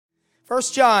1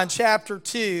 John chapter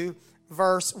 2,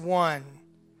 verse 1.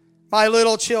 My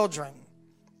little children,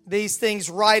 these things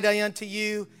write I unto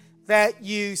you, that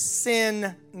you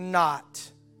sin not.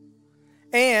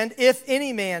 And if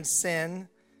any man sin,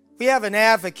 we have an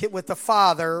advocate with the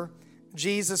Father,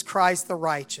 Jesus Christ the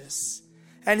righteous.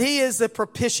 And he is the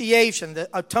propitiation, the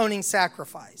atoning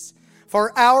sacrifice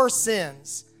for our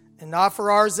sins, and not for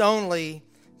ours only,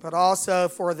 but also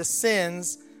for the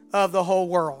sins of the whole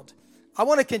world. I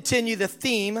want to continue the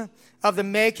theme of the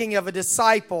making of a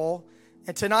disciple,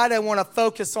 and tonight I want to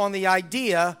focus on the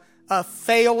idea of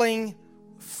failing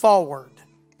forward.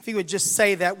 If you would just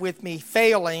say that with me,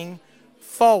 failing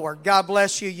forward. God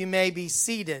bless you. You may be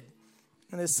seated.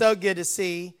 And it's so good to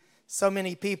see so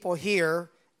many people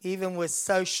here, even with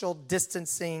social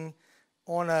distancing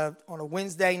on a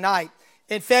Wednesday night.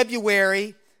 In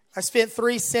February, I spent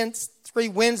three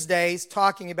Wednesdays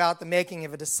talking about the making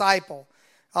of a disciple.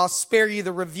 I'll spare you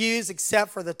the reviews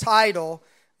except for the title.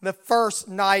 The first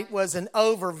night was an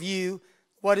overview.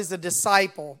 What is a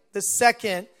disciple? The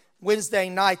second Wednesday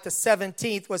night, the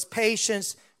 17th, was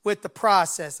patience with the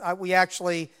process. I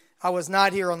was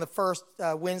not here on the first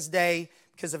Wednesday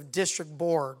because of district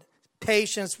board.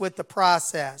 Patience with the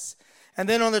process. And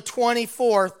then on the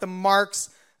 24th, the marks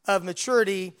of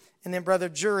maturity. And then Brother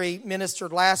Jury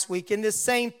ministered last week in this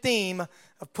same theme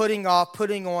of putting off,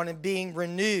 putting on, and being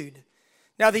renewed.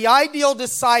 Now, the ideal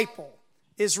disciple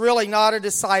is really not a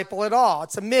disciple at all.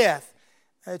 It's a myth.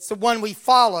 It's the one we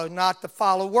follow, not the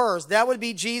followers. That would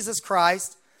be Jesus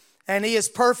Christ, and he is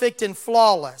perfect and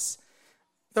flawless.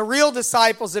 The real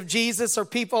disciples of Jesus are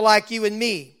people like you and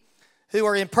me, who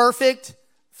are imperfect,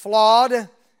 flawed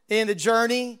in the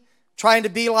journey, trying to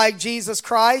be like Jesus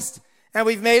Christ, and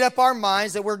we've made up our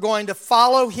minds that we're going to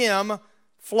follow him,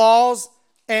 flaws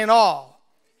and all.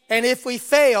 And if we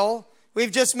fail,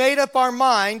 we've just made up our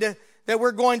mind that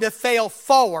we're going to fail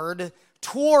forward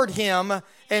toward him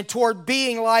and toward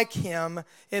being like him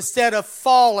instead of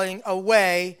falling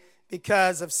away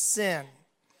because of sin.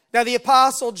 Now, the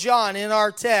Apostle John in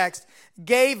our text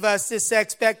gave us this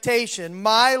expectation.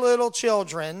 My little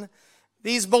children,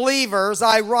 these believers,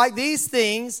 I write these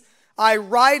things, I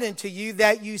write unto you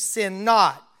that you sin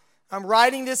not. I'm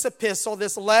writing this epistle,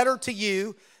 this letter to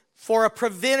you for a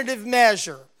preventative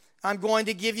measure. I'm going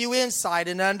to give you insight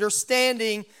and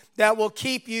understanding that will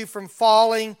keep you from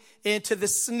falling into the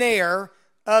snare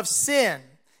of sin.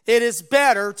 It is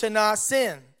better to not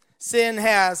sin. Sin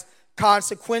has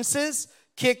consequences.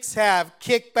 Kicks have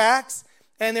kickbacks.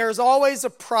 And there's always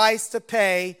a price to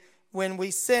pay when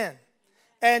we sin.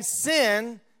 And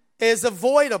sin is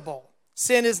avoidable.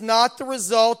 Sin is not the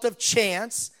result of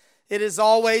chance. It is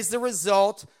always the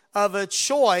result of a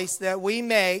choice that we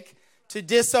make to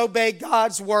disobey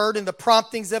God's word and the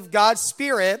promptings of God's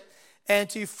Spirit and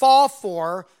to fall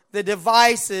for the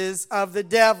devices of the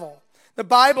devil. The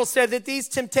Bible said that these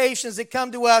temptations that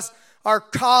come to us are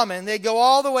common. They go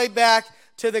all the way back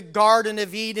to the Garden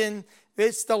of Eden.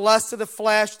 It's the lust of the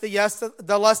flesh, the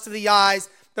lust of the eyes,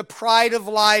 the pride of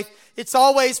life. It's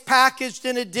always packaged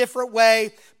in a different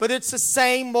way, but it's the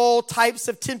same old types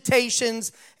of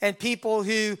temptations, and people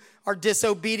who are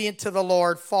disobedient to the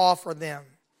Lord fall for them.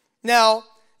 Now,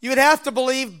 you would have to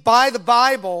believe by the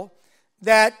Bible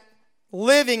that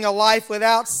living a life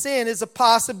without sin is a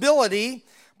possibility,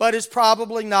 but is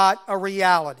probably not a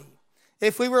reality.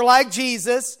 If we were like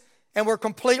Jesus and were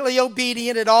completely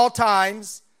obedient at all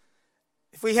times,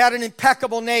 if we had an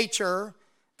impeccable nature,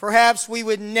 perhaps we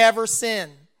would never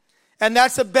sin. And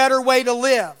that's a better way to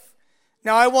live.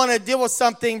 Now, I want to deal with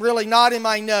something really not in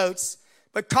my notes,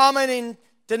 but common in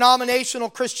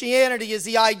denominational Christianity is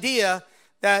the idea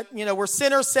that, we're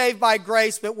sinners saved by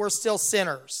grace, but we're still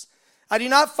sinners. I do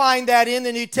not find that in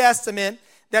the New Testament,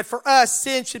 that for us,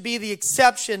 sin should be the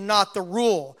exception, not the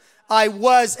rule. I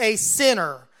was a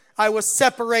sinner. I was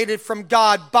separated from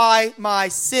God by my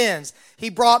sins. He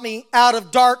brought me out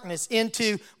of darkness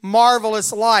into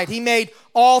marvelous light. He made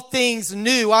all things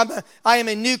new. I am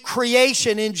a new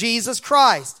creation in Jesus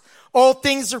Christ. Old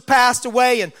things are passed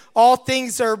away and all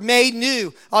things are made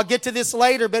new. I'll get to this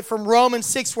later, but from Romans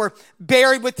 6, we're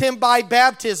buried with him by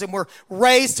baptism. We're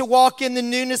raised to walk in the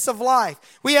newness of life.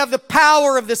 We have the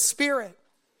power of the Spirit.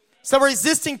 So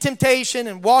resisting temptation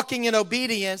and walking in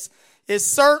obedience is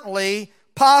certainly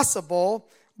possible,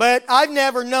 but I've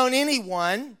never known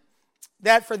anyone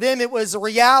that for them it was a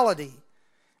reality.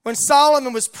 When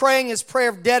Solomon was praying his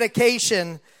prayer of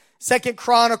dedication, 2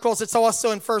 Chronicles, it's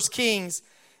also in 1 Kings,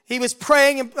 he was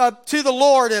praying to the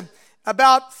Lord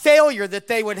about failure that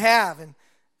they would have. In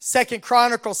 2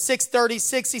 Chronicles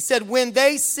 6:36, he said, when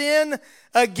they sin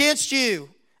against you,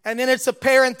 and then it's a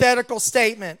parenthetical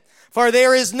statement, For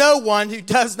there is no one who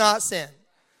does not sin.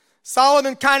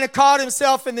 Solomon kind of caught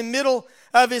himself in the middle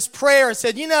of his prayer and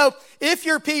said, if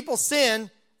your people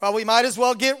sin, well, we might as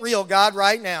well get real, God,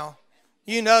 right now.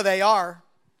 You know they are.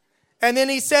 And then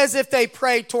he says if they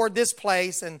pray toward this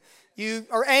place and you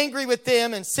are angry with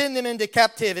them and send them into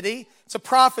captivity, it's a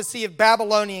prophecy of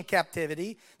Babylonian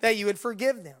captivity, that you would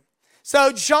forgive them.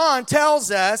 So John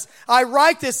tells us, I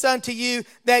write this unto you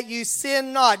that you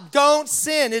sin not. Don't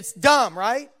sin. It's dumb,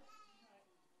 right?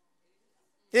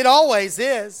 It always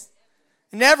is.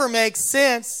 It never makes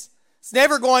sense. It's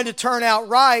never going to turn out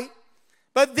right.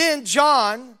 But then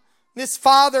John, this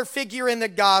father figure in the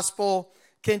gospel,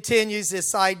 continues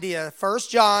this idea. 1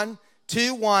 John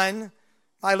 2:1,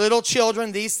 my little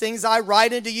children, these things I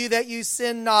write unto you that you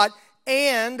sin not.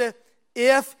 And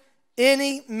if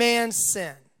any man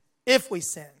sin, if we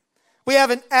sin, we have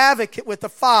an advocate with the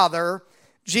Father,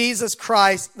 Jesus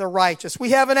Christ the righteous.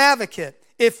 We have an advocate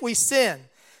if we sin.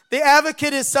 The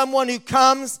advocate is someone who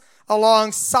comes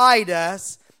alongside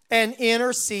us and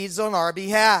intercedes on our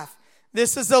behalf.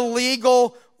 This is a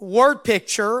legal word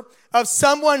picture of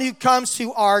someone who comes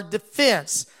to our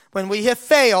defense. When we have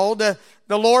failed, the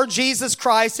Lord Jesus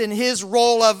Christ in his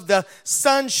role of the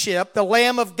sonship, the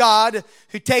Lamb of God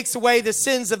who takes away the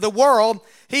sins of the world,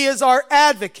 he is our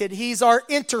advocate. He's our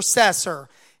intercessor.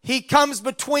 He comes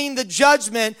between the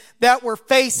judgment that we're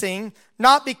facing,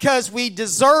 not because we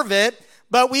deserve it,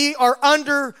 but we are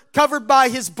covered by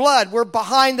his blood. We're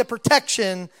behind the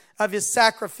protection of his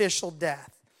sacrificial death.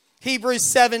 Hebrews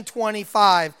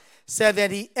 7:25 said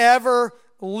that he ever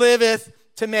liveth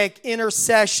to make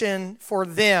intercession for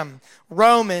them.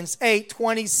 Romans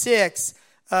 8:26,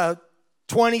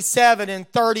 27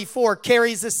 and 34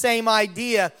 carries the same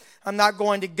idea. I'm not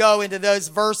going to go into those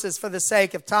verses for the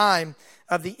sake of time,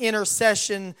 of the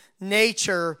intercession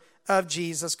nature of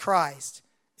Jesus Christ.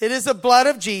 It is the blood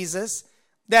of Jesus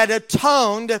that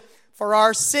atoned for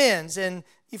our sins. And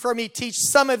you've heard me teach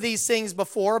some of these things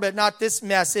before, but not this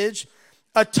message.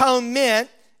 Atonement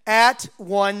at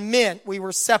one meant we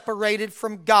were separated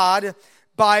from God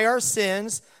by our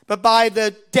sins, but by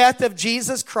the death of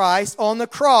Jesus Christ on the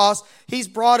cross, he's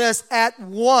brought us at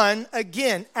one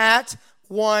again. At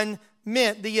one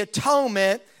meant the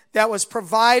atonement that was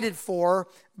provided for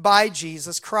by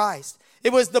Jesus Christ.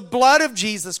 It was the blood of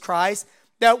Jesus Christ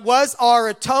that was our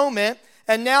atonement,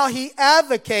 and now he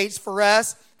advocates for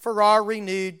us for our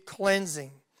renewed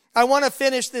cleansing. I want to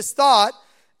finish this thought.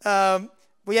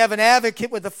 We have an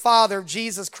advocate with the Father,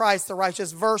 Jesus Christ the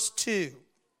righteous, verse 2.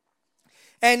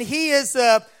 And he is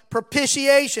a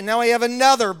propitiation. Now we have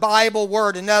another Bible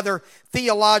word, another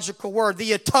theological word,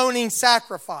 the atoning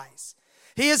sacrifice.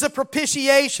 He is a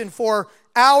propitiation for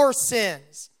our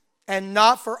sins, and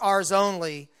not for ours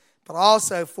only, but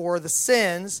also for the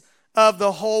sins of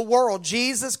the whole world.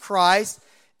 Jesus Christ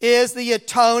is the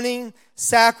atoning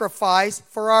sacrifice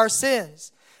for our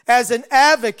sins. As an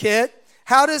advocate,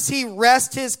 how does he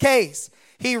rest his case?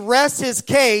 He rests his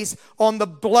case on the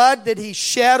blood that he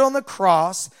shed on the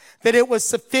cross, that it was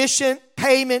sufficient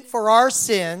payment for our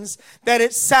sins, that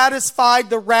it satisfied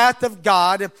the wrath of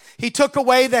God. He took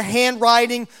away the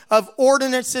handwriting of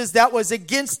ordinances that was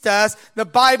against us. The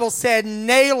Bible said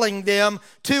nailing them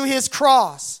to his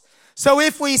cross. So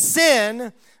if we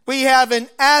sin, we have an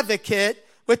advocate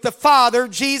with the Father,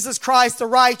 Jesus Christ the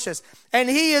righteous. And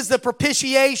he is the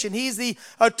propitiation. He's the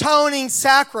atoning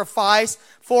sacrifice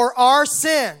for our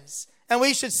sins. And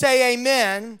we should say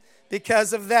amen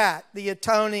because of that, the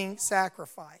atoning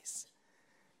sacrifice.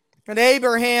 And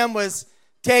Abraham was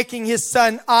taking his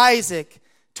son Isaac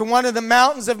to one of the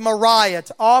mountains of Moriah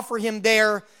to offer him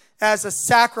there as a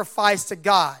sacrifice to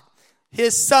God.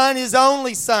 His son, his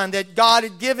only son that God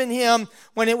had given him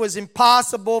when it was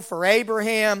impossible for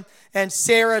Abraham and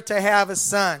Sarah to have a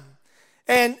son.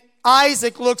 And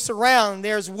Isaac looks around.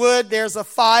 There's wood, there's a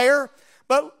fire.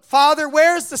 But Father,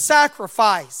 where's the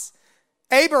sacrifice?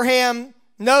 Abraham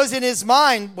knows in his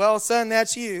mind, well, son,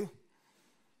 that's you.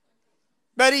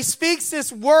 But he speaks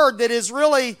this word that is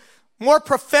really more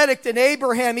prophetic than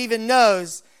Abraham even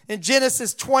knows. In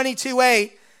Genesis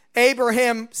 22:8,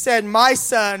 Abraham said, my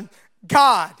son,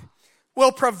 God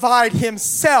will provide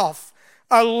himself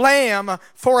a lamb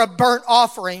for a burnt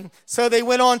offering. So they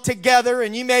went on together,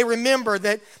 and you may remember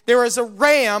that there was a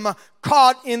ram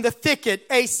caught in the thicket,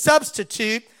 a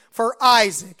substitute for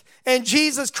Isaac. And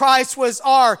Jesus Christ was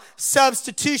our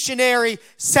substitutionary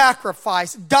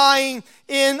sacrifice, dying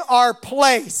in our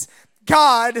place.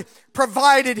 God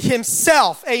provided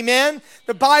himself. Amen.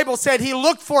 The Bible said he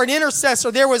looked for an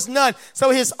intercessor. There was none.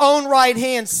 So his own right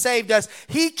hand saved us.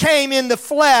 He came in the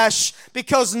flesh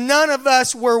because none of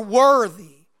us were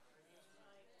worthy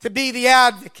to be the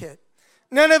advocate.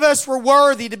 None of us were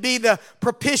worthy to be the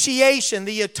propitiation,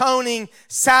 the atoning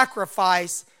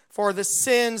sacrifice for the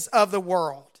sins of the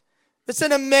world. It's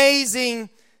an amazing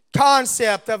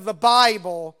concept of the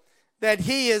Bible that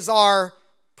He is our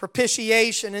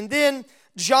propitiation. And then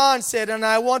John said, and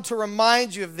I want to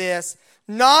remind you of this,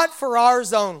 not for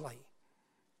ours only.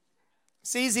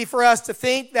 It's easy for us to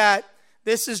think that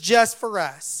this is just for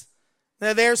us.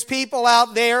 Now, there's people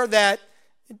out there that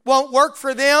it won't work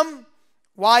for them.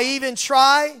 Why even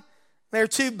try? They're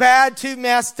too bad, too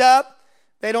messed up.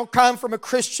 They don't come from a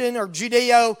Christian or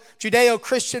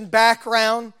Judeo-Christian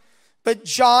background. But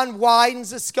John widens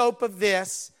the scope of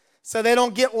this so they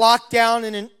don't get locked down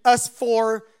in an us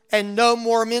for and no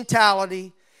more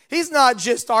mentality. He's not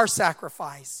just our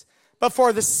sacrifice, but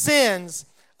for the sins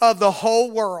of the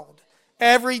whole world.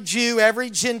 Every Jew,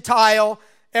 every Gentile,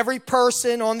 every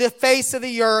person on the face of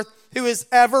the earth who has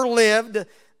ever lived,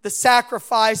 the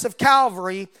sacrifice of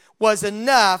Calvary was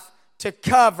enough to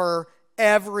cover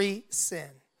every sin.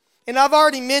 And I've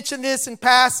already mentioned this in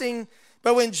passing,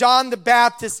 but when John the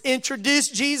Baptist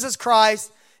introduced Jesus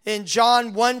Christ in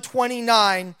John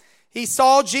 1:29, he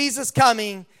saw Jesus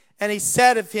coming and he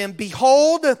said of him,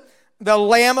 "Behold, the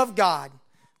Lamb of God,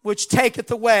 which taketh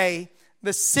away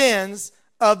the sins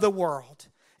of the world."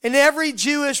 And every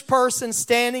Jewish person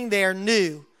standing there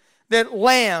knew that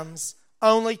lambs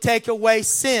only take away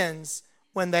sins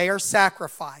when they are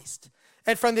sacrificed.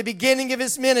 And from the beginning of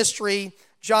his ministry,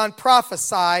 John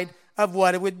prophesied of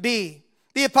what it would be.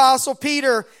 The Apostle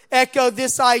Peter echoed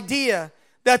this idea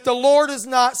that the Lord is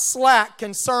not slack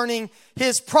concerning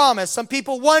His promise. Some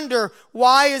people wonder,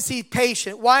 why is He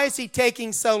patient? Why is He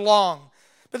taking so long?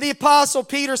 But the Apostle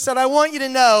Peter said, I want you to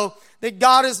know that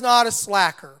God is not a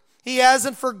slacker. He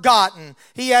hasn't forgotten.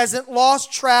 He hasn't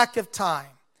lost track of time.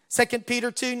 2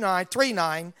 Peter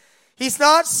 3:9. He's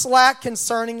not slack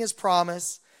concerning His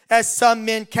promise, as some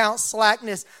men count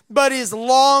slackness, but is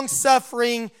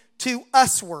long-suffering to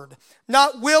usward,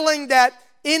 not willing that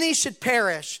any should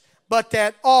perish, but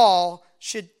that all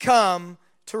should come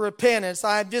to repentance.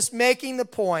 I'm just making the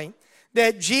point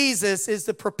that Jesus is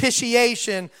the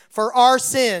propitiation for our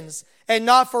sins, and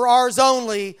not for ours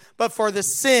only, but for the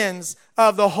sins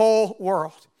of the whole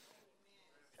world.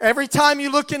 Every time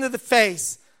you look into the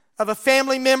face of a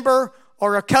family member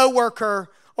or a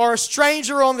coworker or a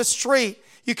stranger on the street,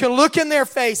 you can look in their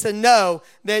face and know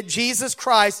that Jesus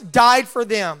Christ died for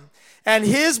them. And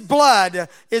His blood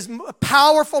is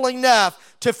powerful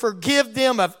enough to forgive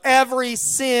them of every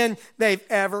sin they've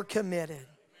ever committed.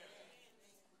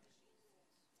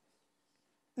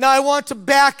 Now I want to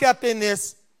back up in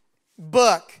this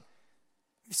book.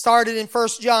 We started in 1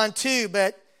 John 2,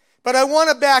 but I want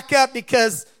to back up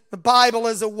because the Bible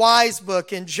is a wise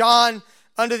book, and John,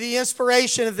 under the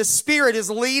inspiration of the Spirit, is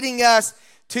leading us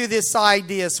to this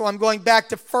idea. So I'm going back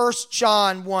to 1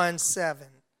 John 1:7.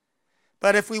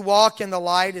 But if we walk in the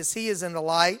light as He is in the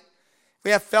light,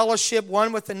 we have fellowship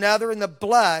one with another, and the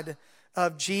blood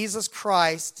of Jesus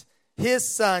Christ, His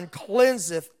Son,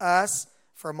 cleanseth us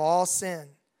from all sin.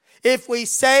 If we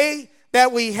say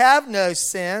that we have no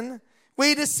sin,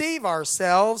 we deceive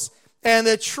ourselves, and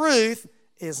the truth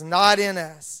is not in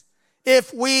us.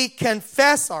 If we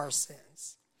confess our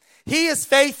sins, He is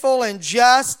faithful and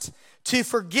just to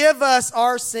forgive us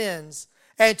our sins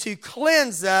and to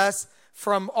cleanse us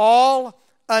from all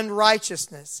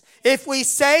unrighteousness. If we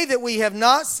say that we have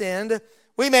not sinned,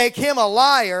 we make Him a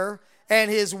liar,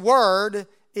 and His word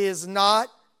is not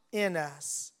in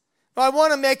us. Now, I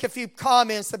want to make a few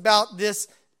comments about this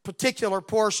particular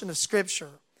portion of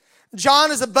Scripture.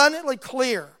 John is abundantly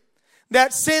clear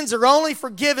that sins are only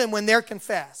forgiven when they're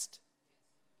confessed.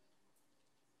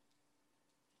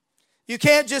 You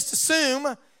can't just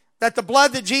assume that the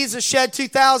blood that Jesus shed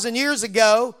 2,000 years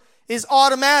ago is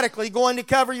automatically going to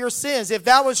cover your sins. If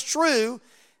that was true,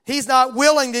 He's not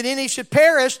willing that any should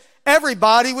perish.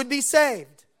 Everybody would be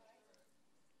saved.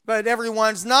 But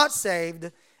everyone's not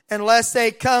saved unless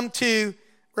they come to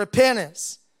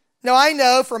repentance. Now, I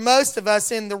know for most of us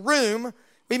in the room,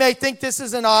 we may think this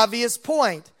is an obvious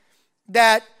point,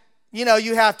 that,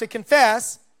 you have to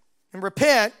confess and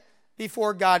repent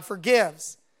before God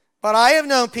forgives. But I have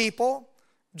known people,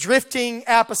 drifting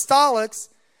apostolics,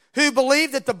 who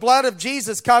believed that the blood of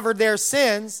Jesus covered their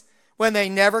sins when they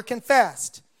never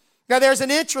confessed. Now, there's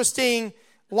an interesting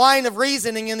line of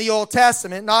reasoning in the Old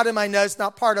Testament, not in my notes,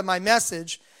 not part of my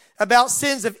message, about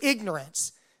sins of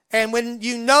ignorance. And when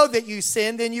you know that you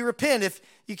sin, then you repent. If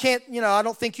you can't, I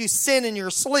don't think you sin in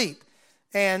your sleep.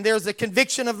 And there's a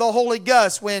conviction of the Holy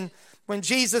Ghost. When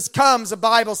Jesus comes, the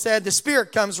Bible said, the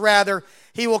Spirit comes rather,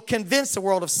 He will convince the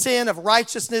world of sin, of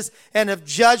righteousness, and of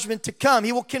judgment to come.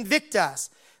 He will convict us.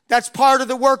 That's part of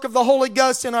the work of the Holy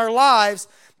Ghost in our lives,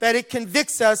 that it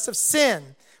convicts us of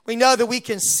sin. We know that we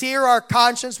can sear our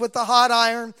conscience with the hot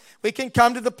iron. We can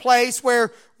come to the place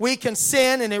where we can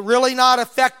sin and it really not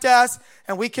affect us,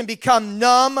 and we can become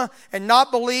numb and not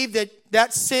believe that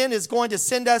that sin is going to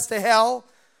send us to hell.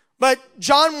 But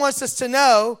John wants us to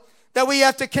know that we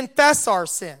have to confess our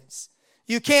sins.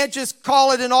 You can't just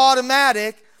call it an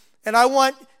automatic. And I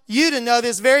want you to know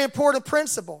this very important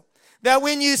principle, that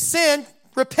when you sin,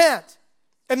 repent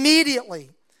immediately.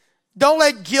 Don't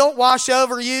let guilt wash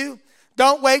over you.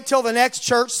 Don't wait till the next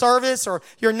church service or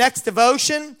your next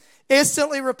devotion.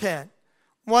 Instantly repent.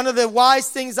 One of the wise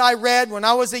things I read when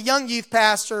I was a young youth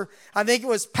pastor, I think it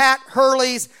was Pat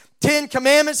Hurley's 10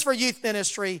 Commandments for Youth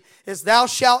Ministry, is thou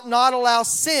shalt not allow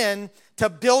sin to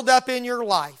build up in your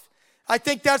life. I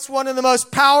think that's one of the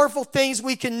most powerful things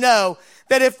we can know,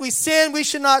 that if we sin, we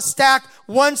should not stack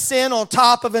one sin on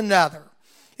top of another.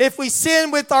 If we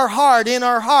sin with our heart, in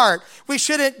our heart, we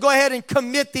shouldn't go ahead and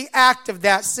commit the act of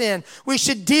that sin. We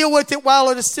should deal with it while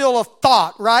it is still a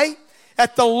thought, right?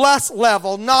 At the lust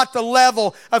level, not the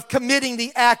level of committing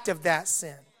the act of that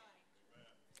sin.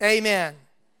 Amen.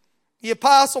 The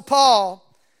Apostle Paul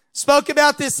spoke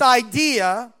about this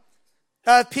idea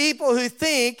of people who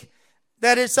think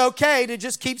that it's okay to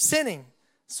just keep sinning.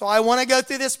 So I want to go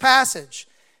through this passage.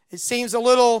 It seems a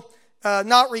little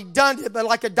not redundant, but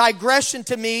like a digression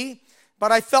to me.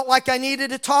 But I felt like I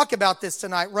needed to talk about this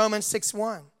tonight. Romans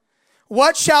 6:1.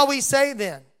 What shall we say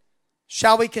then?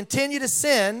 Shall we continue to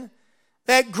sin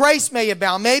that grace may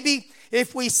abound? Maybe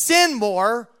if we sin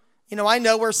more, I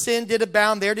know where sin did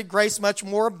abound, there did grace much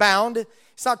more abound.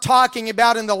 It's not talking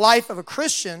about in the life of a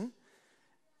Christian.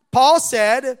 Paul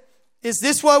said, is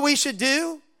this what we should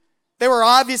do? There were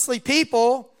obviously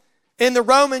people in the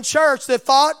Roman church that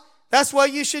thought that's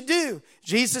what you should do.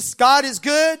 God is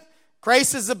good.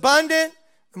 Grace is abundant.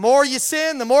 The more you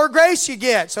sin, the more grace you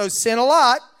get. So sin a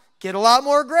lot, get a lot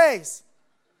more grace.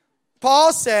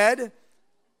 Paul said,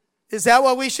 is that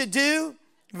what we should do?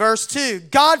 Verse 2,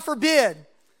 God forbid.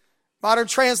 Modern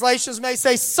translations may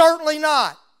say, certainly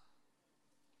not.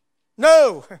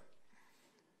 No.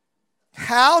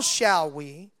 How shall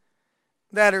we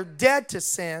that are dead to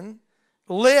sin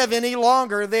live any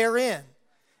longer therein,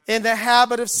 in the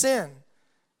habit of sin?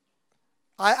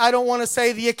 I don't want to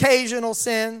say the occasional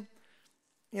sin.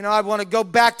 I want to go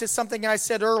back to something I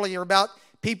said earlier about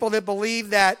people that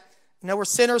believe that, we're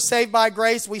sinners saved by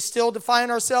grace. We still define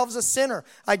ourselves as sinner.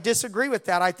 I disagree with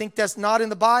that. I think that's not in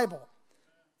the Bible.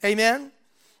 Amen?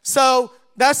 So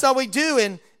that's how we do.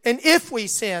 And if we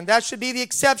sin, that should be the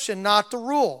exception, not the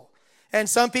rule. And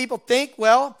some people think,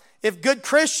 well, if good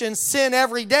Christians sin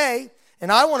every day,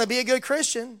 and I want to be a good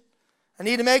Christian, I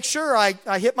need to make sure I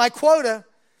hit my quota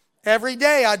every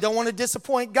day. I don't want to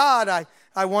disappoint God.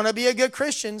 I want to be a good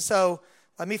Christian, so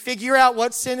let me figure out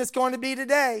what sin it's going to be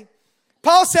today.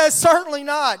 Paul says, certainly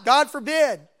not. God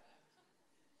forbid.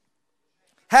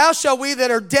 How shall we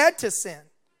that are dead to sin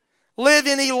live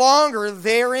any longer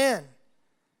therein?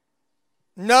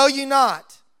 Know you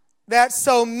not that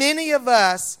so many of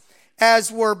us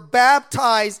as were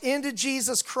baptized into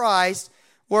Jesus Christ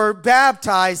were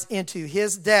baptized into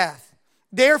his death?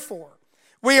 Therefore,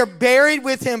 we are buried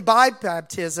with him by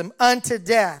baptism unto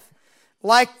death,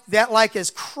 like as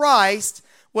Christ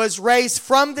was raised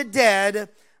from the dead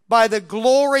by the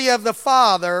glory of the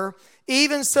Father,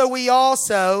 even so we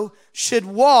also should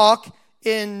walk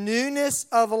in newness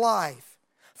of life.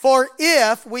 For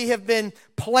if we have been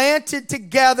planted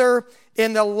together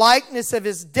in the likeness of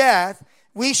his death,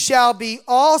 we shall be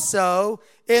also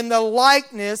in the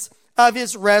likeness of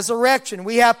his resurrection.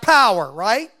 We have power,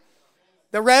 right?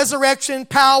 The resurrection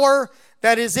power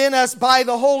that is in us by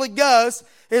the Holy Ghost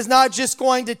is not just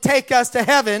going to take us to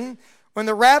heaven when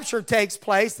the rapture takes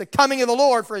place, the coming of the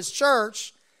Lord for his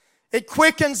church. It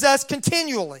quickens us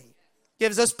continually,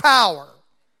 gives us power.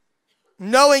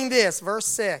 Knowing this, verse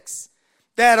 6,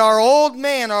 that our old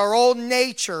man, our old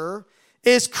nature,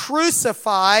 is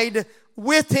crucified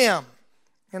with him.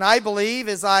 And I believe,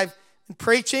 as I've been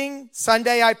preaching,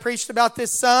 Sunday I preached about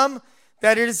this some,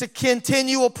 that it is a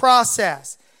continual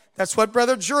process. That's what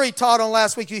Brother Jury taught on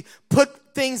last week. You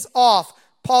put things off.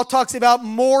 Paul talks about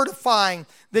mortifying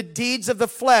the deeds of the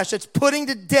flesh. It's putting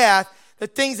to death the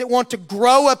things that want to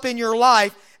grow up in your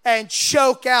life and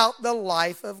choke out the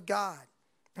life of God.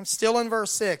 I'm still in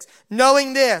verse 6.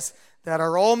 Knowing this, that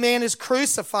our old man is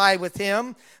crucified with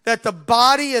him, that the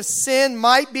body of sin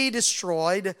might be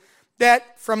destroyed,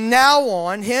 that from now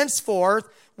on, henceforth,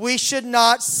 we should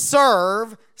not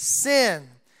serve sin.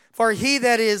 For he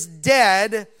that is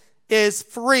dead is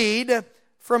freed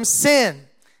from sin.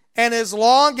 And as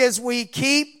long as we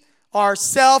keep our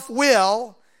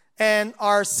self-will and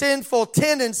our sinful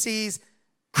tendencies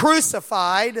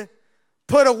crucified,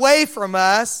 put away from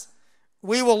us,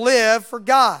 we will live for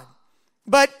God.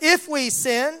 But if we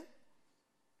sin,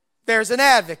 there's an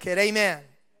advocate. Amen.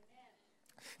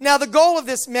 Now, the goal of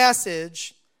this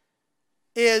message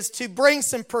is to bring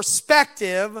some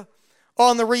perspective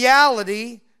on the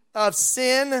reality of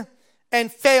sin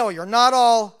and failure. Not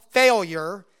all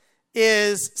failure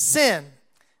is sin.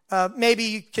 Maybe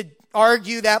you could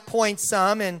argue that point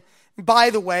some. And by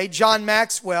the way, John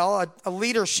Maxwell, a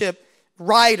leadership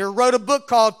writer, wrote a book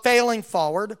called Failing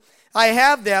Forward. I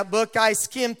have that book. I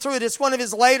skimmed through it. It's one of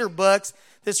his later books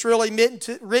that's really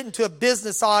written to a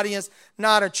business audience,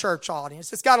 not a church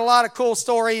audience. It's got a lot of cool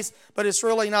stories, but it's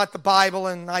really not the Bible,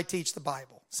 and I teach the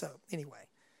Bible. So anyway,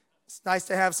 it's nice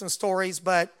to have some stories,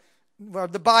 but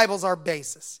the Bible's our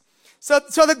basis. So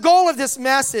the goal of this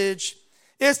message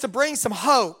is to bring some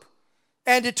hope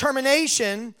and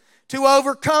determination to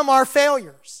overcome our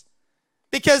failures.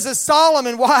 Because as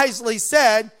Solomon wisely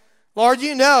said, Lord,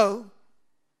 you know,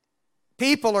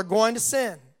 people are going to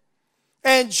sin.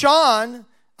 And John,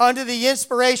 under the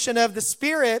inspiration of the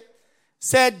Spirit,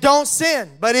 said, don't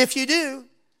sin. But if you do,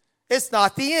 it's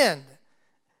not the end.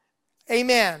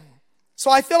 Amen. So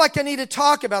I feel like I need to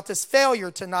talk about this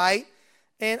failure tonight.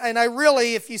 And I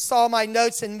really, if you saw my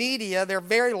notes in media, they're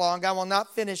very long. I will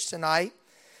not finish tonight.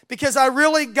 Because I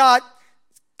really got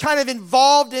kind of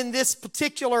involved in this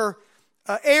particular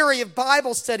area of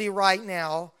Bible study right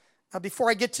now before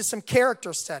I get to some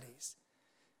character studies.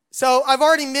 So I've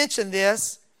already mentioned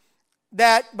this,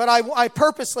 but I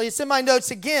purposely, it's in my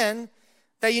notes again,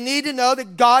 that you need to know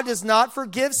that God does not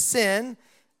forgive sin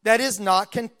that is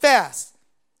not confessed.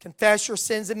 Confess your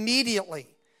sins immediately.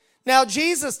 Now,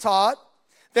 Jesus taught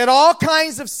that all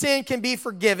kinds of sin can be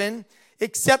forgiven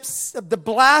except the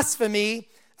blasphemy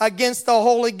against the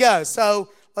Holy Ghost. So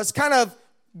let's kind of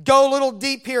go a little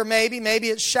deep here maybe. Maybe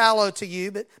it's shallow to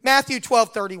you, but Matthew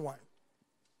 12:31.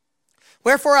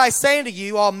 Wherefore I say unto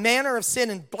you, all manner of sin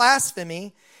and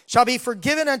blasphemy shall be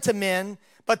forgiven unto men,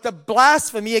 but the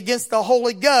blasphemy against the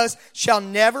Holy Ghost shall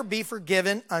never be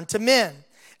forgiven unto men.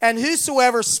 And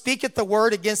whosoever speaketh the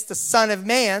word against the Son of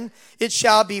Man, it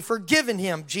shall be forgiven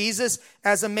him. Jesus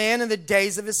as a man in the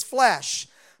days of his flesh.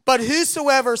 But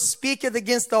whosoever speaketh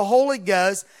against the Holy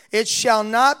Ghost, it shall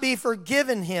not be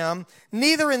forgiven him,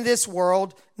 neither in this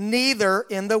world, neither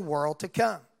in the world to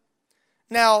come.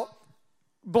 Now,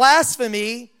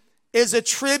 blasphemy is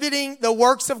attributing the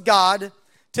works of God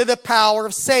to the power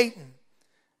of Satan.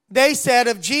 They said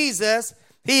of Jesus,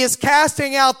 he is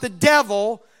casting out the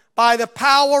devil by the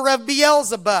power of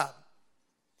Beelzebub.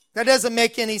 That doesn't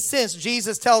make any sense.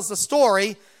 Jesus tells the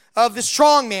story of the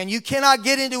strong man. You cannot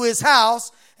get into his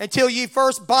house until you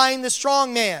first bind the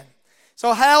strong man.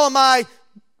 So how am I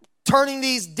turning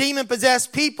these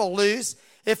demon-possessed people loose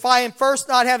if I am first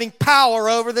not having power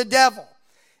over the devil?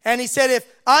 And he said, if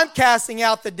I'm casting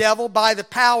out the devil by the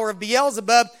power of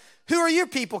Beelzebub, who are your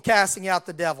people casting out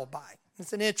the devil by?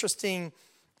 It's an interesting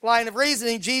line of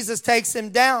reasoning. Jesus takes him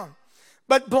down.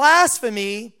 But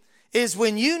blasphemy is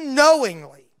when you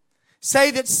knowingly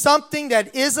say that something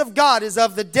that is of God is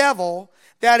of the devil,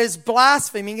 that is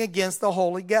blaspheming against the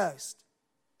Holy Ghost.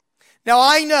 Now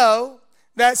I know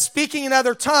that speaking in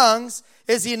other tongues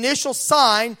is the initial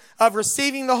sign of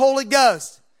receiving the Holy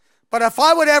Ghost. But if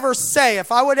I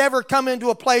would ever come into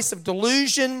a place of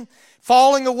delusion,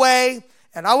 falling away,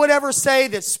 and I would ever say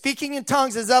that speaking in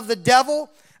tongues is of the devil,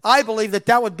 I believe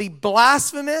that would be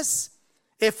blasphemous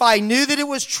if I knew that it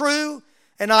was true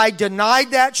and I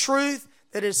denied that truth,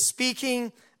 that is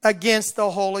speaking against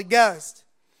the Holy Ghost.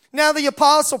 Now the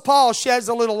Apostle Paul sheds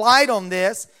a little light on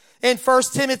this. In 1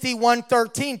 Timothy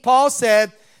 1:13, Paul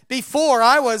said, before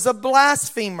I was a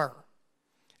blasphemer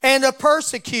and a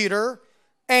persecutor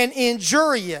and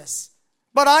injurious,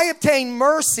 but I obtained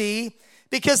mercy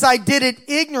because I did it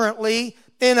ignorantly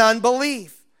in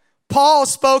unbelief. Paul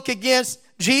spoke against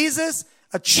Jesus,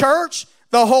 a church,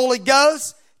 the Holy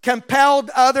Ghost,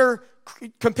 compelled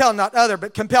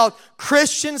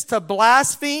Christians to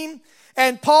blaspheme.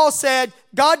 And Paul said,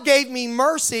 God gave me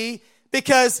mercy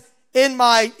because in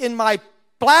my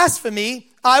blasphemy,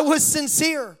 I was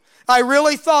sincere. I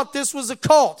really thought this was a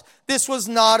cult. This was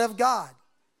not of God.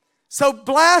 So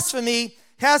blasphemy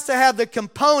has to have the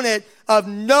component of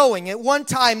knowing. At one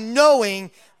time,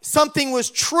 knowing something was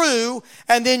true,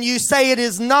 and then you say it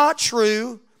is not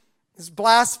true, is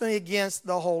blasphemy against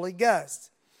the Holy Ghost.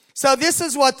 So this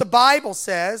is what the Bible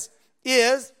says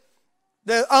is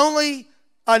the only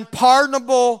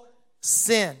unpardonable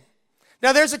sin.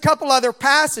 Now there's a couple other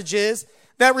passages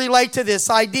that relate to this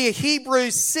idea.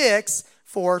 Hebrews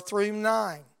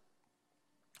 6:4-9.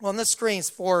 on the screens.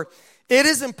 For it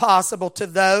is impossible to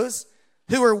those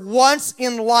who are once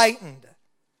enlightened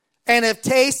and have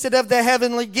tasted of the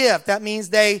heavenly gift. That means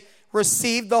they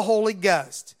received the Holy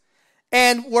Ghost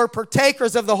and were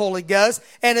partakers of the Holy Ghost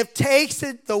and have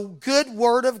tasted the good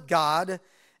word of God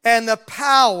and the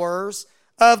powers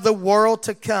of the world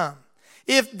to come.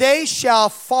 If they shall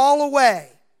fall away,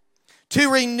 to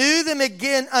renew them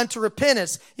again unto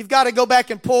repentance. You've got to go back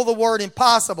and pull the word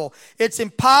impossible. It's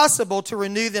impossible to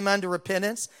renew them unto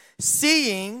repentance,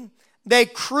 seeing they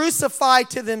crucify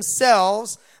to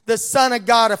themselves the Son of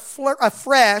God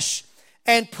afresh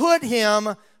and put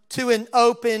him to an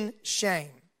open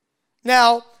shame.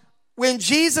 Now, when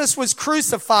Jesus was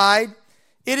crucified,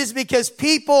 it is because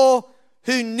people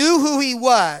who knew who he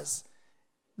was,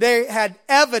 they had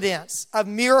evidence of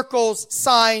miracles,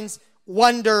 signs,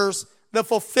 wonders, the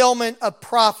fulfillment of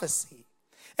prophecy.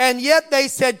 And yet they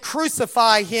said,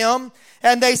 crucify him.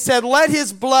 And they said, let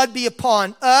his blood be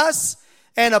upon us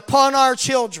and upon our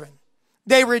children.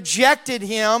 They rejected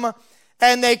him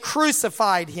and they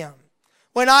crucified him.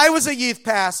 When I was a youth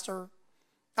pastor,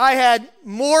 I had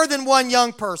more than one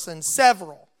young person,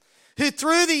 several, who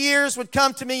through the years would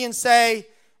come to me and say,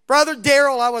 Brother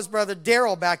Darrell, I was Brother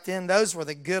Darrell back then. Those were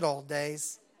the good old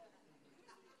days.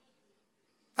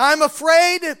 I'm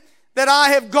afraid that I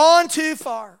have gone too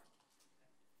far.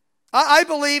 I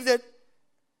believe that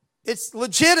it's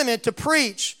legitimate to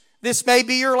preach. This may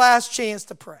be your last chance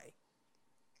to pray.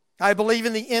 I believe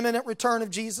in the imminent return of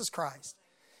Jesus Christ.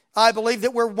 I believe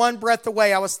that we're one breath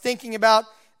away. I was thinking about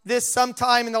this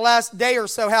sometime in the last day or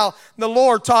so, how the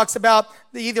Lord talks about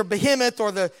either behemoth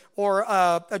or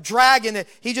a dragon, that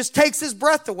he just takes his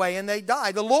breath away and they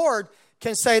die. The Lord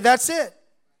can say, that's it.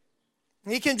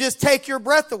 He can just take your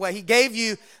breath away. He gave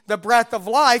you the breath of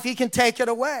life. He can take it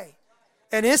away.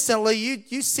 And instantly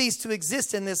you cease to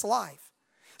exist in this life.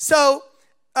 So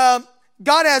God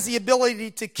has the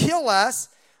ability to kill us,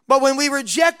 but when we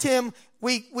reject him,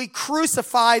 we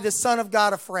crucify the Son of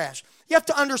God afresh. You have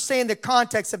to understand the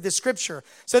context of this scripture.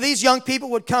 So these young people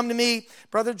would come to me,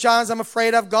 Brother Johns, I'm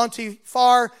afraid I've gone too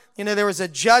far. You know, there was a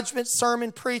judgment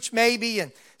sermon preached maybe,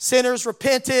 and sinners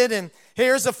repented, and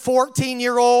here's a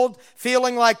 14-year-old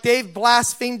feeling like they've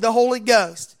blasphemed the Holy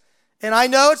Ghost. And I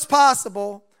know it's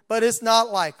possible, but it's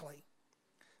not likely.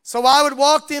 So I would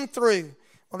walk them through.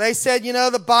 Well, they said, you know,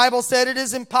 the Bible said it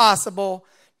is impossible.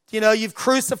 You know, you've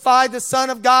crucified the Son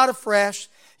of God afresh.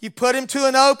 You put him to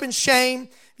an open shame.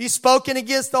 You've spoken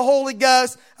against the Holy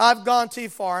Ghost. I've gone too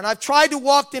far. And I've tried to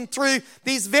walk them through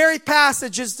these very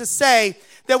passages to say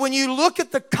that when you look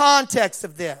at the context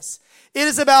of this, it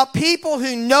is about people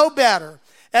who know better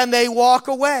and they walk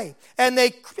away and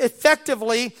they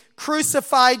effectively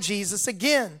crucify Jesus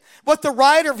again. What the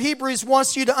writer of Hebrews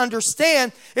wants you to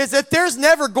understand is that there's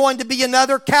never going to be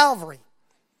another Calvary.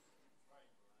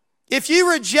 If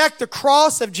you reject the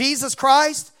cross of Jesus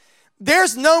Christ,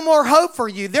 there's no more hope for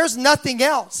you. There's nothing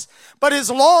else. But as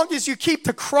long as you keep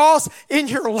the cross in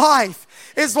your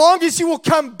life, as long as you will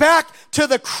come back to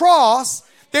the cross,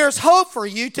 there's hope for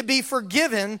you to be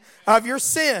forgiven of your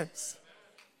sins.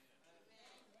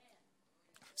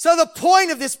 So the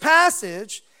point of this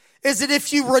passage is that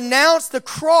if you renounce the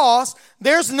cross,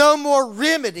 there's no more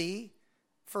remedy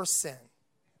for sin.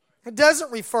 It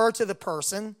doesn't refer to the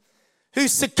person who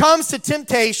succumbs to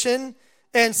temptation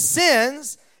and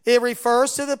sins. It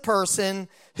refers to the person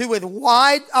who with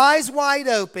eyes wide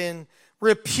open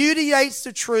repudiates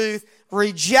the truth,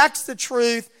 rejects the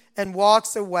truth, and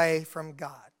walks away from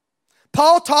God.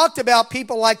 Paul talked about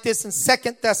people like this in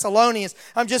 2 Thessalonians.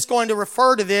 I'm just going to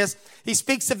refer to this. He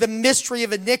speaks of the mystery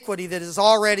of iniquity that is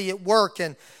already at work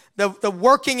and the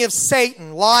working of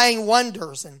Satan, lying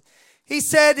wonders. And he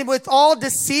said, with all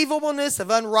deceivableness of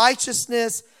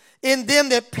unrighteousness in them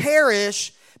that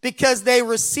perish, because they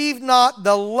receive not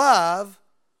the love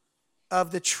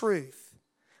of the truth,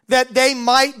 that they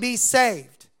might be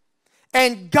saved.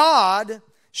 And God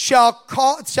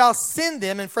shall send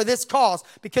them, and for this cause,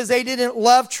 because they didn't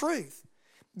love truth,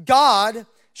 God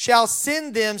shall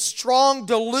send them strong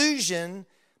delusion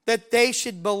that they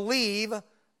should believe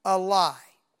a lie.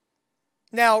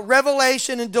 Now,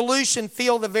 revelation and delusion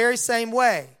feel the very same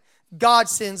way. God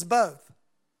sends both.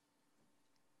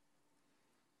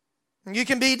 You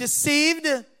can be deceived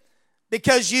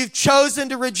because you've chosen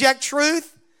to reject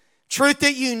truth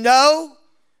that you know.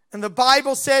 And the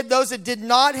Bible said those that did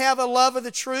not have a love of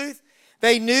the truth,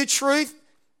 they knew truth,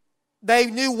 they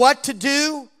knew what to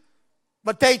do,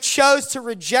 but they chose to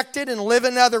reject it and live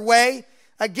another way.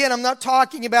 Again, I'm not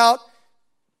talking about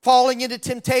falling into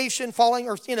temptation,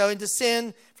 into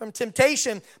sin from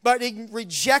temptation, but in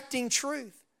rejecting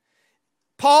truth.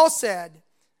 Paul said,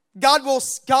 God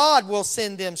will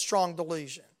send them strong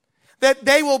delusion, that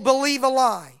they will believe a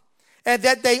lie, and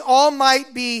that they all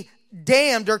might be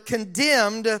damned or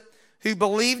condemned who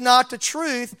believed not the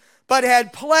truth, but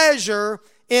had pleasure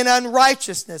in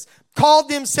unrighteousness, called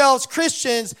themselves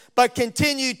Christians, but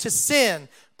continued to sin,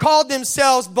 called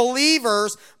themselves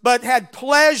believers, but had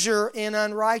pleasure in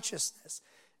unrighteousness,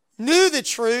 knew the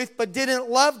truth, but didn't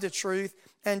love the truth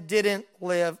and didn't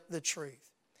live the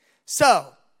truth. So,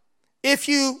 if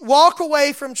you walk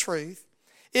away from truth,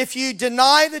 if you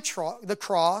deny the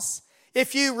cross,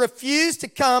 if you refuse to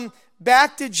come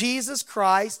back to Jesus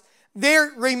Christ,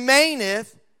 there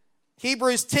remaineth,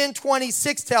 Hebrews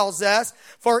 10:26 tells us,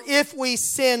 for if we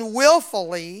sin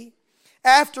willfully,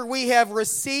 after we have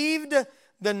received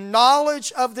the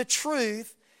knowledge of the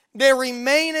truth, there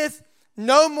remaineth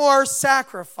no more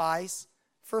sacrifice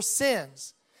for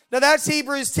sins. Now that's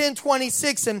Hebrews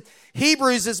 10:26, and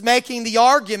Hebrews is making the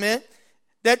argument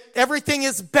that everything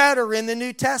is better in the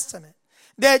New Testament.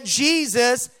 That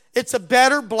Jesus, it's a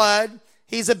better blood.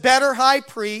 He's a better high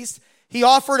priest. He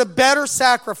offered a better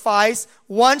sacrifice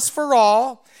once for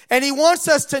all. And he wants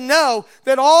us to know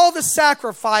that all the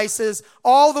sacrifices,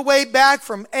 all the way back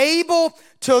from Abel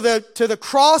to the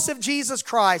cross of Jesus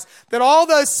Christ, that all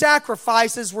those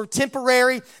sacrifices were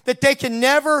temporary, that they can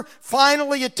never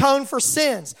finally atone for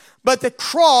sins. But the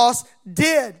cross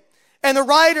did. And the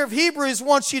writer of Hebrews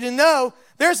wants you to know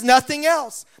there's nothing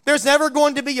else. There's never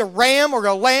going to be a ram or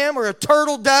a lamb or a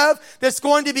turtle dove that's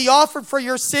going to be offered for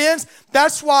your sins.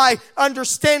 That's why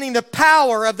understanding the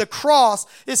power of the cross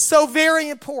is so very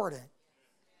important.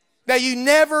 That you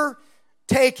never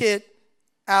take it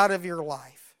out of your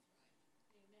life.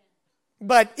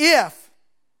 But if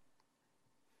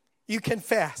you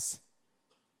confess,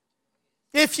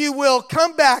 if you will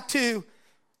come back to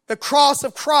the cross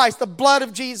of Christ, the blood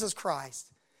of Jesus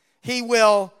Christ, He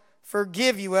will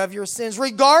forgive you of your sins,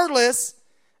 regardless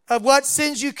of what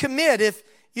sins you commit. If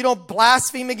you don't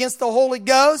blaspheme against the Holy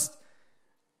Ghost,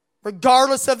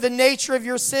 regardless of the nature of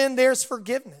your sin, there's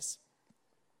forgiveness.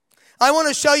 I want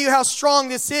to show you how strong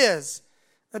this is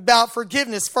about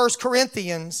forgiveness. 1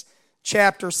 Corinthians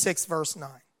chapter 6, verse 9.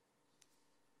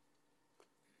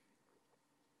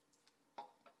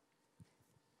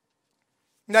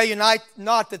 Know you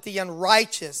not that the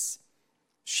unrighteous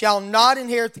shall not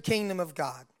inherit the kingdom of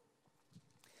God.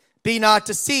 Be not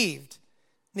deceived,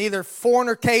 neither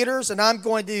fornicators, and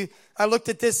I looked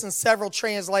at this in several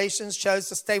translations, chose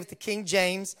to stay with the King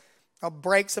James. I'll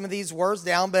break some of these words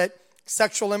down, but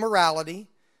sexual immorality,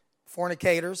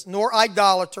 fornicators, nor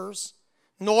idolaters,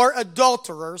 nor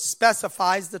adulterers,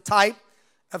 specifies the type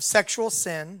of sexual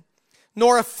sin,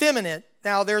 nor effeminate.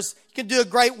 Now you can do a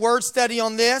great word study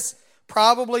on this.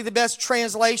 Probably the best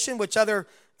translation, which other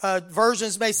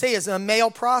versions may say, is a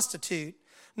male prostitute.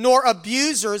 Nor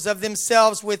abusers of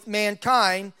themselves with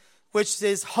mankind, which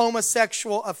is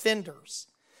homosexual offenders.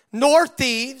 Nor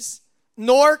thieves,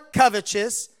 nor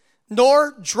covetous,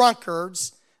 nor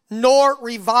drunkards, nor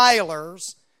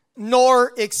revilers,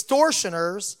 nor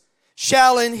extortioners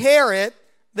shall inherit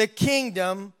the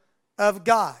kingdom of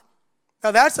God.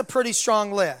 Now that's a pretty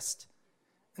strong list.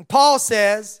 And Paul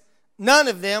says, none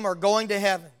of them are going to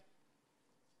heaven.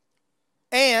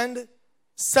 And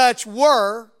such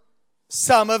were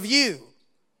some of you.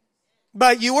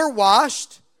 But you were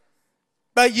washed,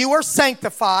 but you were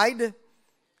sanctified,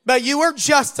 but you were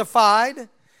justified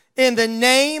in the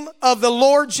name of the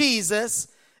Lord Jesus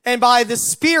and by the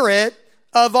Spirit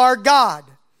of our God.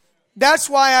 That's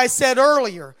why I said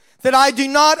earlier that I do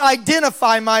not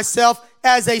identify myself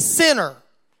as a sinner,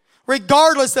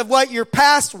 regardless of what your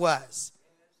past was.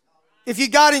 If you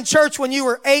got in church when you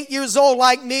were 8 years old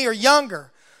like me or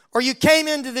younger, or you came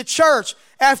into the church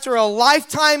after a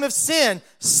lifetime of sin,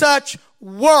 such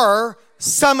were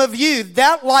some of you.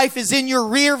 That life is in your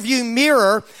rear view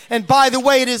mirror. And by the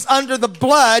way, it is under the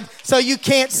blood, so you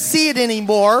can't see it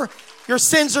anymore. Your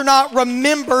sins are not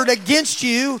remembered against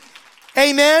you.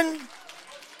 Amen?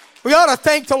 We ought to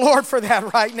thank the Lord for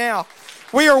that right now.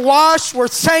 We are washed. We're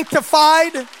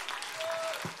sanctified.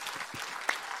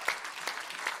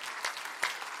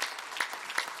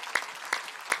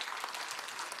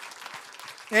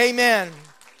 Amen.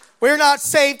 We're not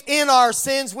saved in our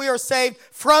sins. We are saved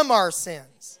from our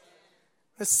sins.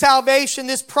 The salvation,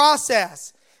 this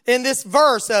process in this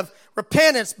verse of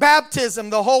repentance, baptism,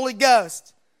 the Holy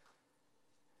Ghost.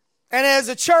 And as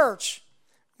a church,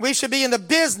 we should be in the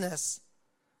business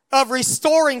of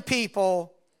restoring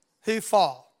people who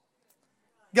fall.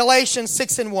 Galatians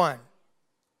 6:1.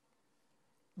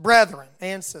 Brethren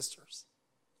and sisters,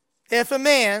 if a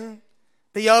man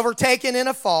be overtaken in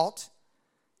a fault,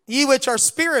 ye which are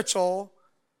spiritual,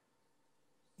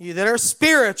 You that are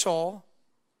spiritual,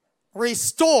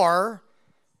 restore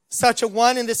such a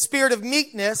one in the spirit of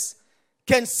meekness,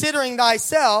 considering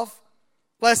thyself,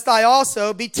 lest I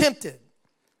also be tempted.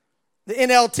 The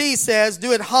NLT says,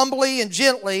 do it humbly and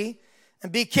gently,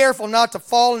 and be careful not to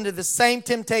fall into the same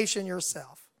temptation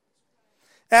yourself.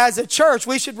 As a church,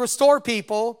 we should restore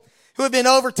people who have been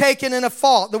overtaken in a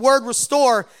fault. The word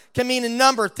restore can mean a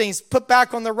number of things. Put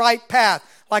back on the right path,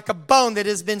 like a bone that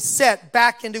has been set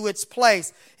back into its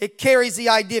place. It carries the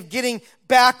idea of getting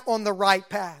back on the right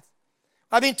path.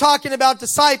 I've been talking about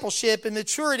discipleship and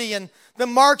maturity and the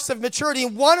marks of maturity.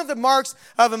 And one of the marks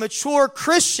of a mature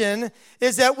Christian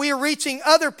is that we are reaching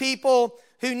other people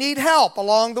who need help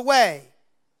along the way,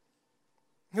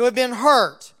 who have been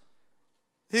hurt,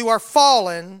 who are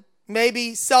fallen,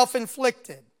 maybe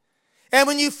self-inflicted. And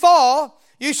when you fall,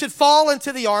 you should fall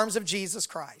into the arms of Jesus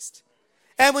Christ.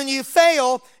 And when you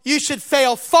fail, you should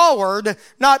fail forward,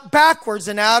 not backwards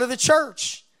and out of the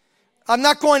church. I'm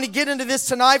not going to get into this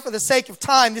tonight for the sake of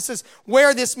time. This is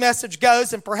where this message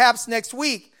goes, and perhaps next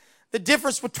week. The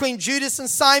difference between Judas and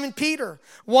Simon Peter.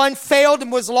 One failed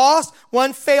and was lost.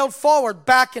 One failed forward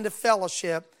back into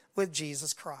fellowship with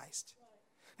Jesus Christ.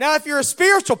 Now, if you're a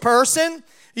spiritual person,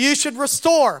 you should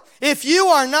restore. If you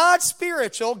are not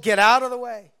spiritual, get out of the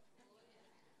way.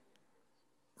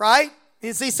 Right?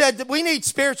 As he said, that we need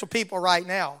spiritual people right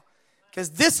now,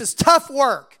 because this is tough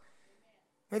work.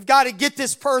 We've got to get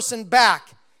this person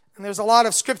back. And there's a lot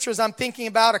of scriptures I'm thinking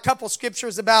about, a couple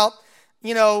scriptures about,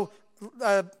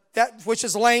 that which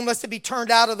is lameless to be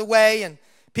turned out of the way, and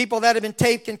people that have been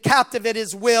taken captive at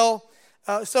his will.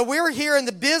 So we're here in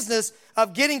the business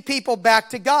of getting people back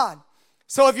to God.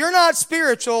 So if you're not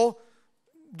spiritual,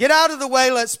 get out of the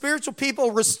way. Let spiritual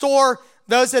people restore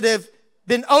those that have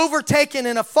been overtaken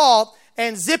in a fault,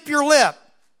 and zip your lip.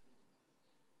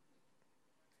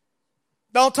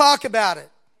 Don't talk about it.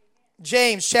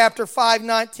 James chapter 5,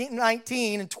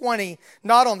 19 and 20,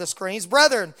 not on the screens.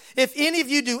 Brethren, if any of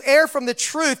you do err from the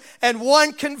truth and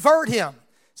one convert him.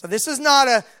 So this is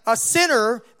not a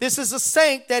sinner. This is a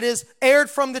saint that is erred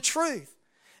from the truth.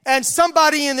 And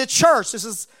somebody in the church, this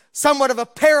is somewhat of a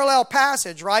parallel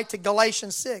passage, right, to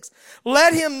Galatians 6.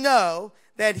 Let him know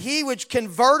that he which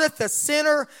converteth a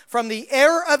sinner from the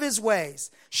error of his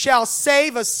ways shall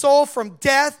save a soul from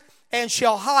death, and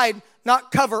shall hide,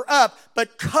 not cover up,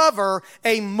 but cover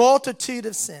a multitude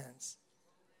of sins.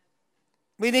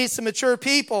 We need some mature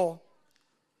people,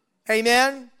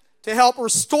 amen, to help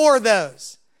restore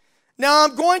those. Now,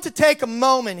 I'm going to take a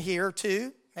moment here,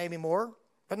 too, maybe more,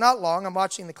 but not long. I'm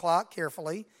watching the clock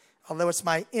carefully, although it's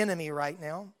my enemy right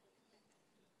now,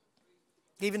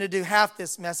 even to do half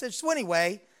this message. So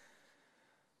anyway,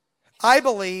 I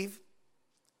believe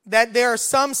that there are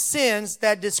some sins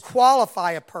that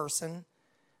disqualify a person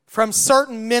from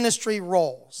certain ministry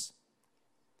roles.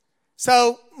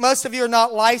 So most of you are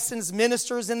not licensed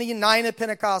ministers in the United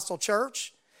Pentecostal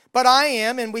Church, but I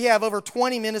am, and we have over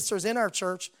 20 ministers in our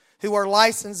church who are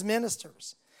licensed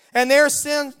ministers. And there are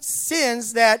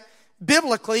sins that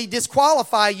biblically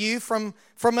disqualify you from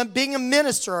being a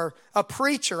minister, a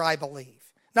preacher, I believe.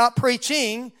 Not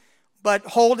preaching, but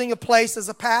holding a place as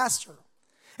a pastor.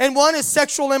 And one is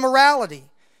sexual immorality.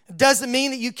 It doesn't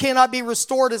mean that you cannot be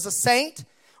restored as a saint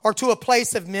or to a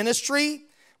place of ministry,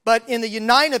 but in the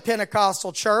United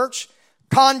Pentecostal Church,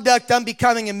 conduct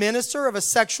unbecoming a minister of a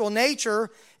sexual nature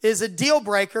is a deal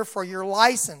breaker for your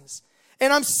license.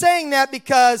 And I'm saying that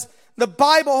because the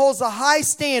Bible holds a high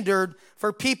standard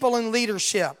for people in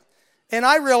leadership. And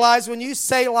I realize when you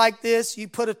say like this, you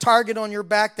put a target on your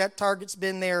back, that target's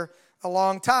been there a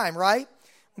long time, right?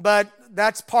 But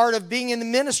that's part of being in the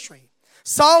ministry.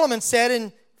 Solomon said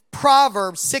in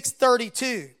Proverbs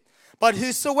 6:32, but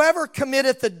whosoever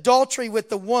committeth adultery with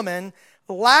the woman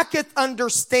lacketh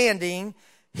understanding.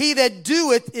 He that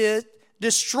doeth it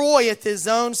destroyeth his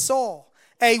own soul.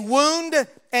 A wound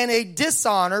and a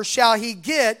dishonor shall he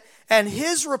get, and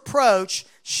his reproach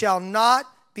shall not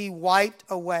be wiped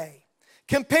away.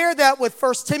 Compare that with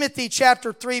 1 Timothy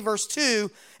chapter 3, verse 2,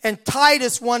 and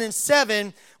Titus 1 and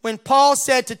 7, when Paul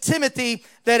said to Timothy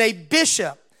that a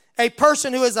bishop, a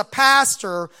person who is a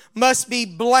pastor, must be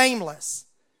blameless.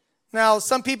 Now,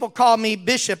 some people call me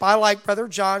bishop. I like Brother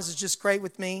John's. It's just great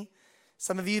with me.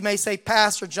 Some of you may say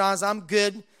Pastor John's. I'm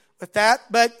good with that.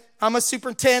 But I'm a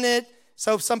superintendent.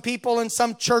 So some people in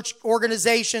some church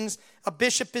organizations, a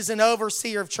bishop is an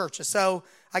overseer of churches. So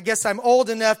I guess I'm old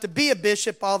enough to be a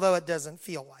bishop, although it doesn't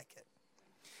feel like it.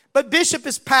 But bishop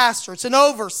is pastor. It's an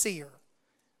overseer.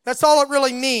 That's all it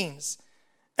really means.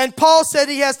 And Paul said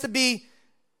he has to be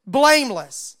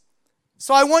blameless.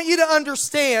 So I want you to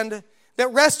understand that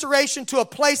restoration to a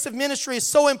place of ministry is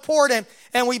so important,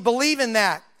 and we believe in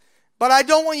that. But I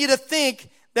don't want you to think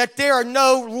that there are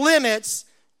no limits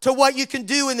to what you can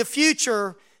do in the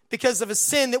future because of a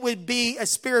sin that would be a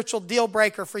spiritual deal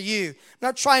breaker for you. I'm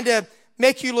not trying to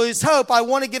make you lose hope. I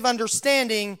want to give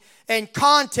understanding and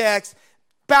context.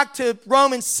 Back to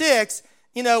Romans 6,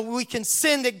 we can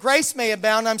sin that grace may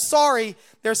abound. I'm sorry,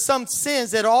 there's some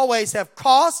sins that always have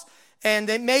cost, and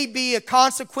it may be a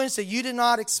consequence that you did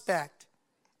not expect.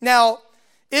 Now,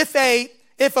 if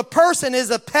a person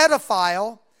is a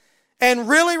pedophile and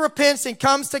really repents and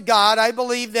comes to God, I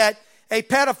believe that a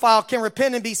pedophile can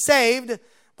repent and be saved.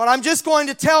 But I'm just going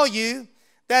to tell you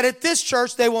that at this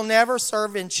church, they will never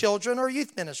serve in children or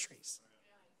youth ministries.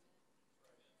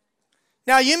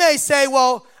 Now, you may say,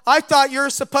 well, I thought you're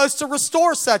supposed to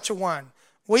restore such a one.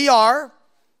 We are,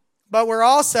 but we're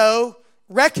also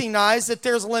recognize that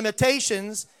there's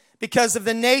limitations because of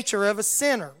the nature of a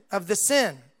sinner, of the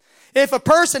sin. If a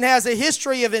person has a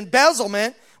history of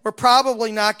embezzlement, we're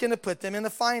probably not going to put them in the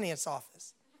finance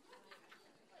office.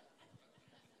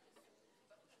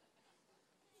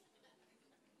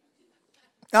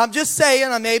 Now, I'm just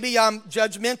saying, maybe I'm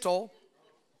judgmental,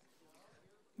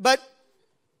 but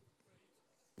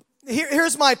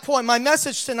here's my point. My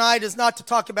message tonight is not to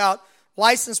talk about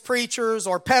licensed preachers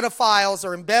or pedophiles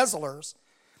or embezzlers,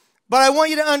 but I want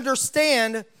you to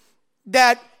understand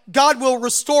that God will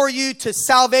restore you to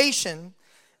salvation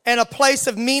and a place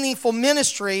of meaningful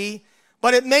ministry,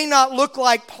 but it may not look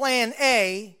like plan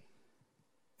A.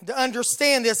 To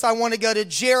understand this, I want to go to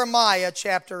Jeremiah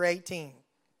chapter 18.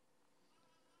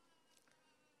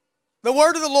 The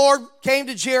word of the Lord came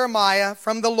to Jeremiah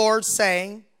from the Lord,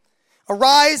 saying,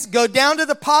 Arise, go down to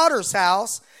the potter's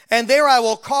house, and there I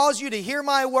will cause you to hear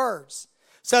my words.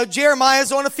 So Jeremiah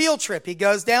is on a field trip. He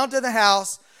goes down to the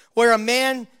house where a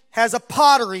man has a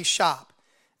pottery shop.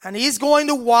 And he's going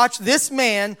to watch this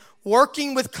man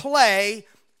working with clay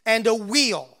and a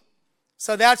wheel.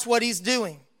 So that's what he's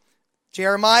doing.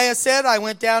 Jeremiah said, I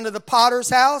went down to the potter's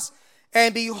house,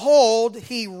 and behold,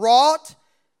 he wrought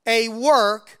a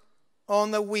work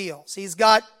on the wheels. He's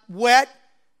got wet,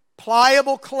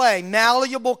 pliable clay,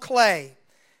 malleable clay,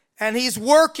 and he's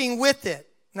working with it.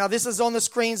 Now this is on the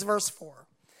screens, verse 4.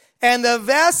 And the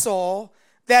vessel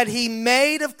that he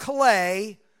made of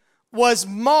clay was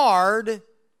marred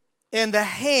in the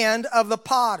hand of the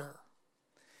potter.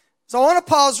 So I want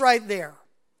to pause right there.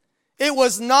 It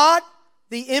was not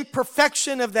the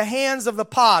imperfection of the hands of the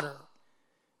potter,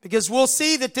 because we'll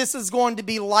see that this is going to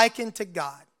be likened to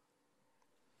God.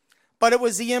 But it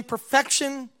was the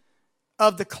imperfection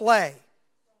of the clay.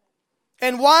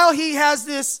 And while he has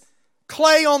this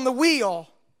clay on the wheel,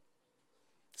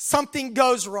 something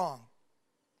goes wrong.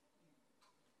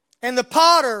 And the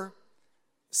potter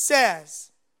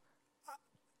says,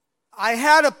 I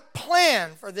had a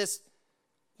plan for this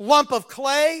lump of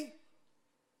clay,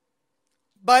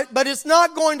 but it's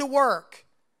not going to work.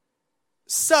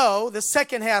 So, the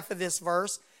second half of this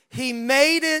verse, he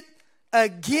made it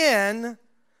again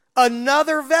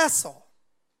another vessel,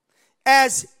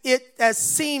 as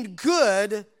seemed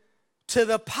good to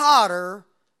the potter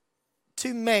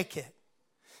to make it.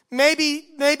 Maybe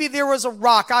there was a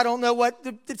rock. I don't know what.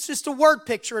 It's just a word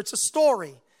picture. It's a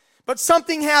story. But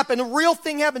something happened. A real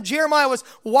thing happened. Jeremiah was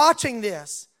watching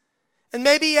this. And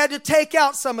maybe he had to take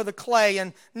out some of the clay,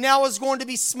 and now it's going to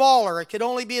be smaller. It could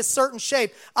only be a certain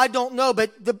shape. I don't know,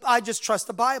 but I just trust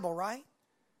the Bible, right?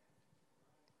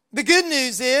 The good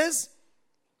news is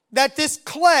that this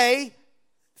clay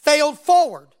failed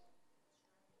forward.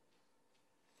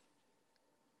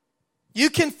 You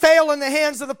can fail in the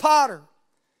hands of the potter.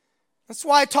 That's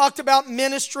why I talked about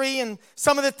ministry and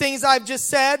some of the things I've just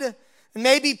said. And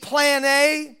maybe plan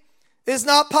A is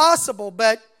not possible,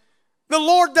 but the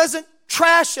Lord doesn't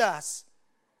trash us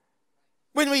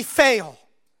when we fail.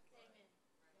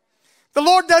 The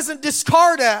Lord doesn't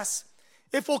discard us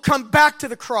if we'll come back to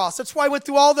the cross. That's why I went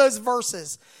through all those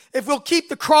verses. If we'll keep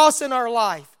the cross in our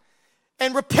life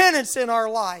and repentance in our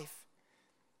life,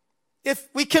 if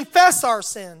we confess our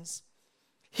sins,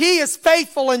 He is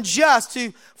faithful and just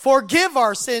to forgive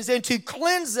our sins and to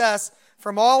cleanse us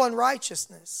from all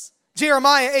unrighteousness.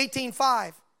 Jeremiah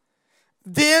 18:5.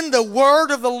 Then the word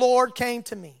of the Lord came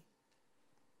to me.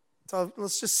 So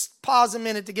let's just pause a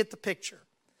minute to get the picture.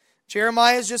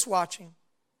 Jeremiah is just watching.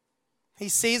 He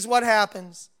sees what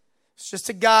happens. It's just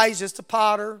a guy, he's just a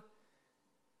potter.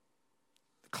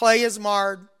 The clay is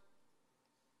marred.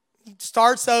 He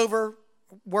starts over,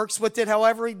 works with it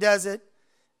however he does it,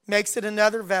 makes it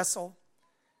another vessel.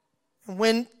 And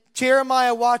when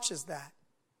Jeremiah watches that,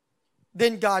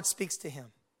 then God speaks to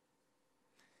him.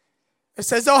 It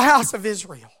says, "O house of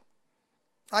Israel,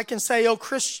 I can say, O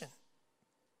Christian,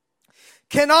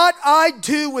 cannot I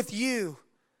do with you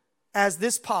as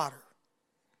this potter?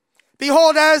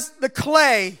 Behold, as the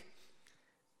clay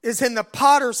is in the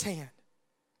potter's hand,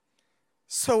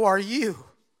 so are you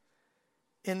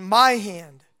in my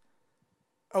hand,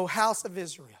 O house of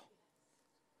Israel.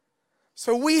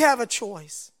 So we have a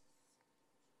choice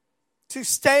to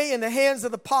stay in the hands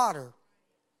of the potter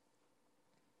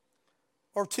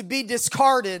or to be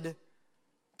discarded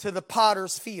to the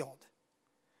potter's field.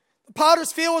 The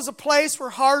potter's field was a place where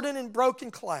hardened and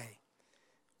broken clay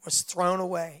was thrown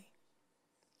away.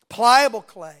 Pliable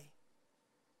clay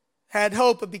had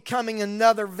hope of becoming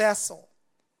another vessel.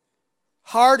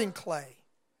 Hardened clay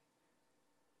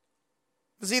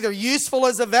was either useful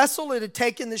as a vessel, it had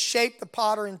taken the shape the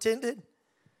potter intended,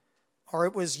 or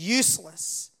it was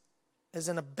useless as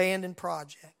an abandoned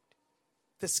project,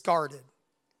 discarded.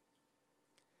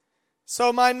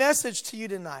 So my message to you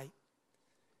tonight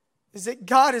is that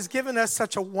God has given us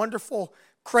such a wonderful,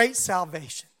 great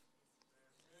salvation.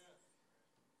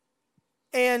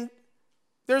 And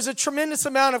there's a tremendous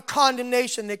amount of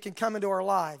condemnation that can come into our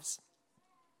lives.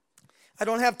 I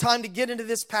don't have time to get into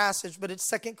this passage, but it's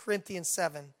 2 Corinthians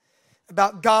 7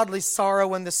 about godly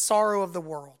sorrow and the sorrow of the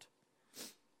world.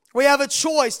 We have a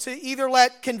choice to either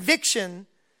let conviction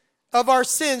of our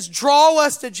sins draw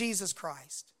us to Jesus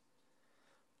Christ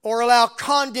or allow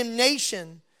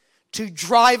condemnation to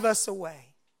drive us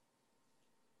away.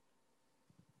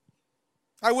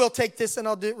 I will take this and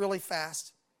I'll do it really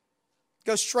fast.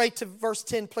 Go straight to verse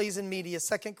 10, please, in media,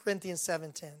 2 Corinthians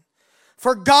 7:10.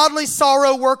 For godly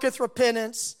sorrow worketh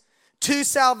repentance to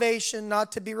salvation,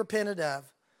 not to be repented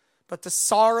of, but the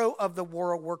sorrow of the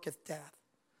world worketh death.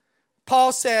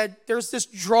 Paul said there's this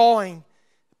drawing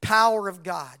power of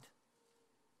God.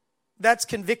 That's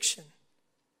conviction.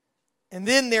 And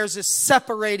then there's this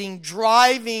separating,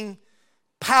 driving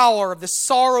power of the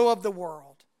sorrow of the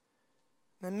world.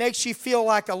 That makes you feel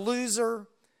like a loser,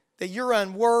 that you're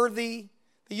unworthy,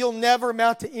 that you'll never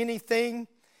amount to anything,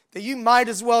 that you might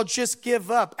as well just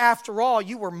give up. After all,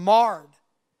 you were marred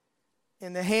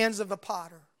in the hands of the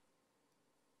potter.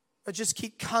 But just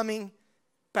keep coming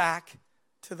back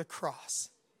to the cross.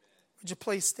 Would you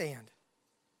please stand?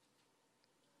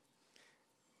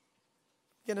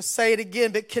 I'm going to say it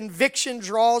again, but conviction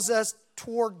draws us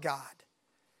toward God.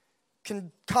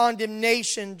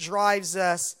 Condemnation drives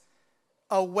us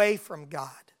away from God.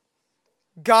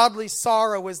 Godly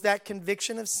sorrow is that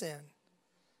conviction of sin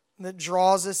that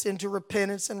draws us into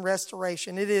repentance and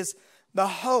restoration. It is the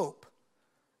hope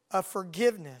of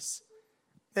forgiveness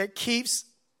that keeps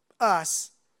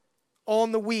us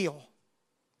on the wheel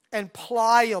and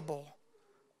pliable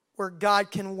where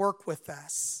God can work with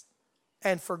us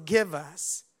and forgive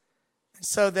us, and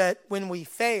so that when we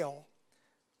fail,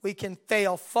 we can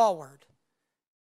fail forward